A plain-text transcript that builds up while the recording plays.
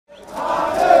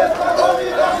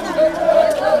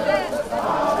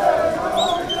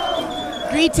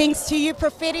Greetings to you,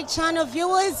 Prophetic Channel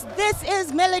viewers. This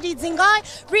is Melody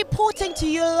Zingai reporting to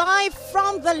you live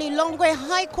from the Lilongwe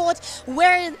High Court,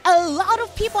 where a lot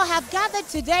of people have gathered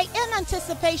today in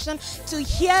anticipation to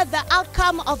hear the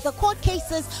outcome of the court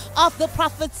cases of the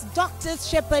prophets Dr.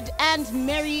 Shepherd and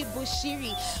Mary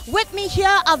Bushiri. With me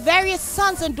here are various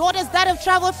sons and daughters that have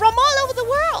traveled from all over the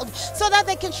world so that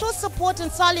they can show support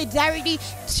and solidarity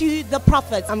to the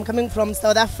prophets. I'm coming from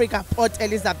South Africa, Port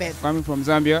Elizabeth. Coming from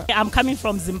Zambia. I'm coming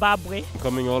from Zimbabwe. I'm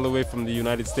coming all the way from the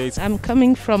United States. I'm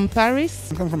coming from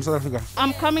Paris. I'm coming from South Africa.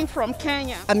 I'm coming from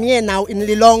Kenya. I'm here now in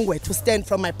Lilongwe to stand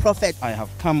for my prophet. I have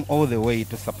come all the way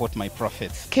to support my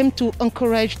prophets. Came to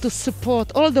encourage, to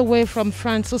support, all the way from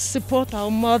France, to support our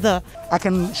mother. I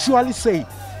can surely say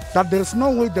that there's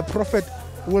no way the prophet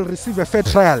will receive a fair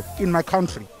trial in my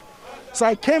country. So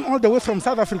I came all the way from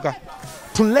South Africa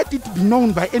to let it be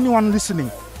known by anyone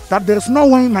listening that there's no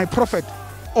way my prophet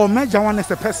or Major One as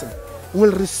a person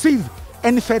will receive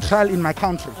any fair trial in my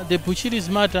country. The Bushiri's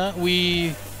matter,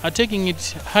 we are taking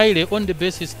it highly on the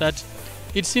basis that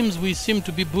it seems we seem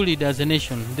to be bullied as a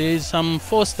nation. There is some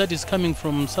force that is coming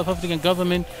from South African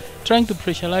government trying to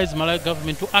pressurize Malawi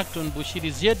government to act on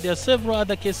Bushiri's. Yet there are several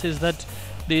other cases that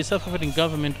the South African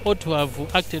government ought to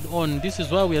have acted on. This is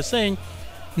why we are saying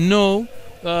no.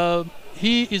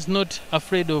 He is not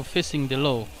afraid of facing the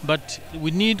law, but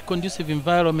we need conducive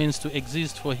environments to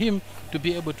exist for him to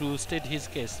be able to state his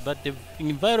case. But the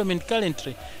environment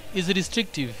currently is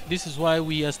restrictive. This is why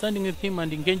we are standing with him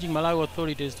and engaging Malawi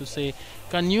authorities to say,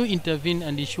 can you intervene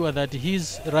and ensure that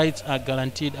his rights are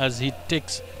guaranteed as he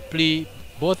takes plea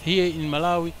both here in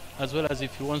Malawi as well as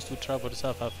if he wants to travel to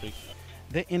South Africa.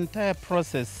 The entire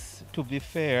process, to be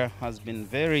fair, has been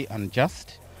very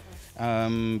unjust.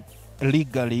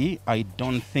 Legally, I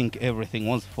don't think everything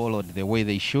was followed the way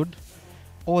they should.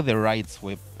 All the rights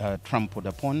were trampled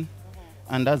upon.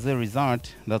 And as a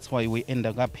result, that's why we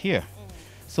ended up here.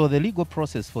 So the legal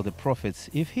process for the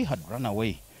prophets, if he had run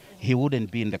away, he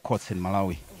wouldn't be in the courts in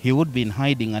Malawi. He would be in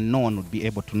hiding and no one would be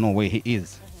able to know where he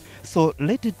is. So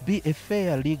let it be a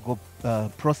fair legal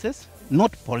process,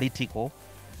 not political,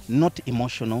 not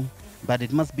emotional, but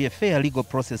it must be a fair legal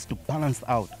process to balance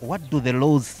out what do the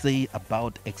laws say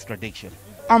about extradition.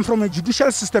 I'm from a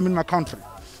judicial system in my country.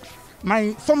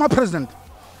 My former president,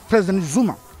 President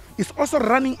Zuma, is also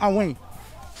running away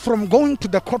from going to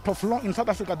the court of law in South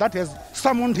Africa that has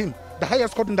summoned him, the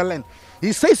highest court in the land.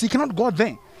 He says he cannot go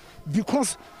there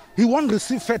because he won't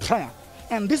receive fair trial.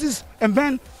 And this is a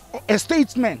man, a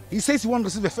statesman. He says he won't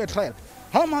receive a fair trial.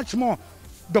 How much more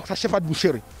Dr. Shepherd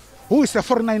Bushiri, who is a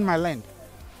foreigner in my land?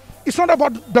 It's not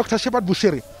about Dr. Shepherd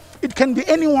Bushiri. It can be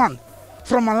anyone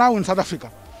from Malawi in South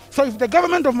Africa. So if the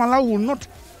government of Malawi will not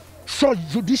show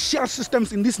judicial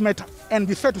systems in this matter and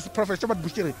be fair to Prophet Shepherd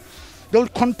Bushiri, they will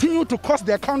continue to cause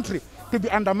their country to be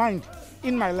undermined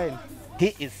in my land.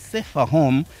 He is safer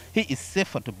home. He is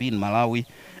safer to be in Malawi.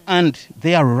 And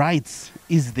their rights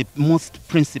is the most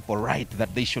principal right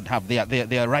that they should have,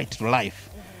 their right to life.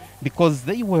 Because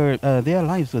they were, their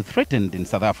lives were threatened in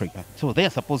South Africa. So they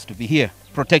are supposed to be here,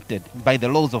 protected by the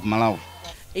laws of Malawi.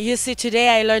 You see,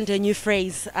 today I learned a new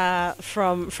phrase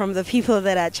from the people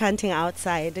that are chanting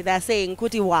outside. They're saying,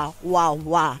 Kuti wa, wa,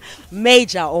 wa,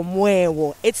 Major or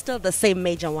Mwewo. It's still the same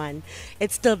Major One.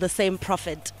 It's still the same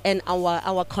prophet. And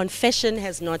our confession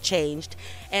has not changed.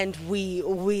 And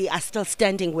we are still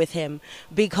standing with him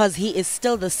because he is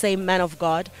still the same man of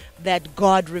God that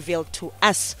God revealed to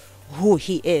us who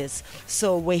he is.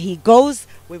 So where he goes,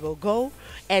 we will go.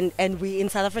 And we in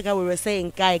South Africa we were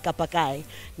saying kai kapakai,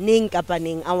 ning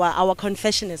kapaning. Our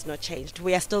confession has not changed.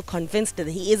 We are still convinced that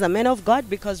he is a man of God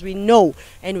because we know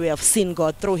and we have seen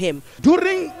God through him.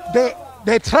 During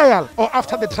the trial or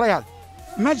after the trial,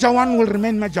 Major One will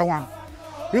remain Major One.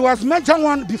 He was Major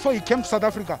One before he came to South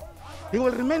Africa. He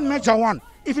will remain Major One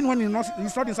even when he's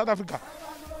not in South Africa.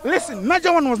 Listen,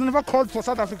 Major One was never called for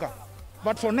South Africa,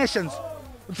 but for nations.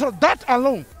 So that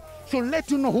alone should let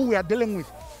you know who we are dealing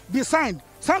with. Besides,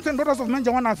 sons and daughters of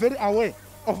Major One are very aware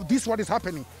of this, what is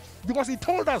happening. Because he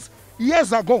told us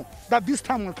years ago that this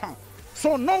time will come.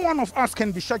 So no one of us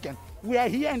can be shaken. We are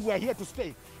here and we are here to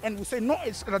stay. And we say no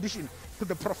extradition to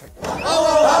the prophet.